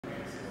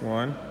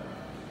One.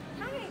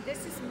 Hi,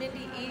 this is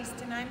Mindy East,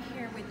 and I'm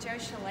here with Joe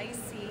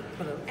Schillaci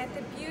at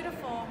the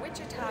beautiful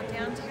Wichita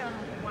downtown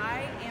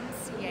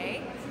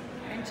YMCA.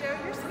 And Joe,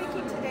 you're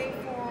speaking today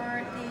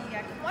for the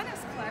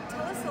Kiwanis Club.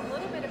 Tell us a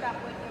little bit about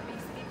what you'll be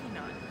speaking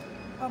on.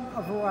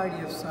 A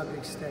variety of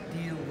subjects that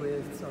deal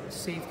with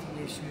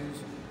safety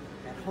issues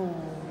at home,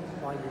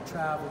 while you're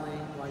traveling,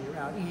 while you're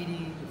out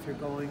eating, if you're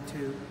going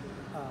to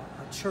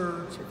a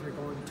church, if you're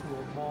going to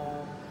a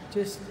mall,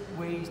 just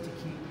ways to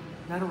keep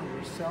not only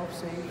yourself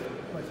safe,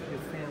 but your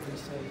family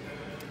safe.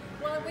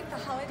 Well, with the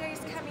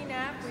holidays coming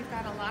up, we've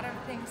got a lot of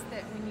things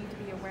that we need to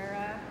be aware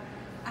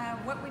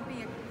of. What would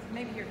be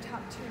maybe your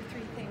top 2 or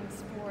 3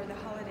 things for the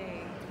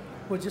holiday?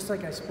 Well, just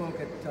like I spoke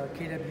at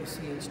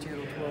KWCH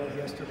Channel 12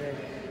 yesterday,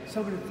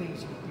 some of the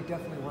things you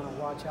definitely want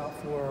to watch out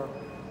for,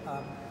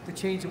 the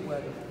change of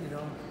weather,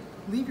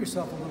 leave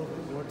yourself a little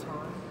bit more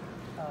time.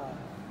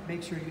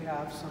 Make sure you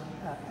have some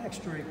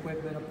extra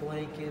equipment, a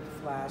blanket,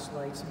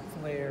 flashlight, some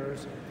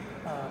flares,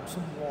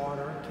 some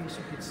water in case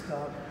you get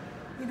stuck.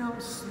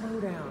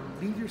 Slow down,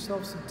 leave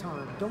yourself some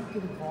time. Don't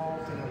get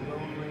involved in a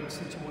road rage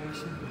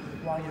situation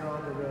while you're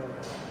on the road.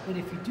 And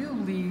if you do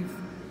leave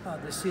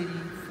the city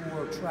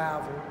for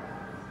travel,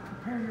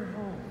 prepare your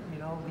home,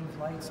 leave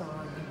lights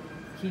on,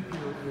 keep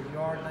your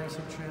yard nice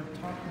and trim,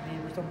 talk to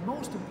neighbors. The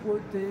most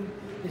important thing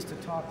is to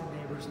talk to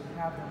neighbors and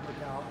have them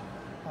look out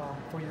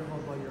for your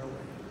home while you're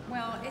away.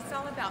 Well, it's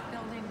all about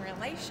building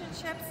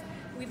relationships.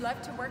 We'd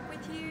love to work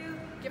with you.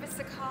 Give us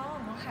a call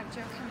and we'll have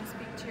Joe come and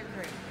speak to your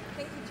group.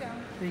 Thank you, Joe.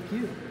 Thank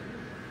you.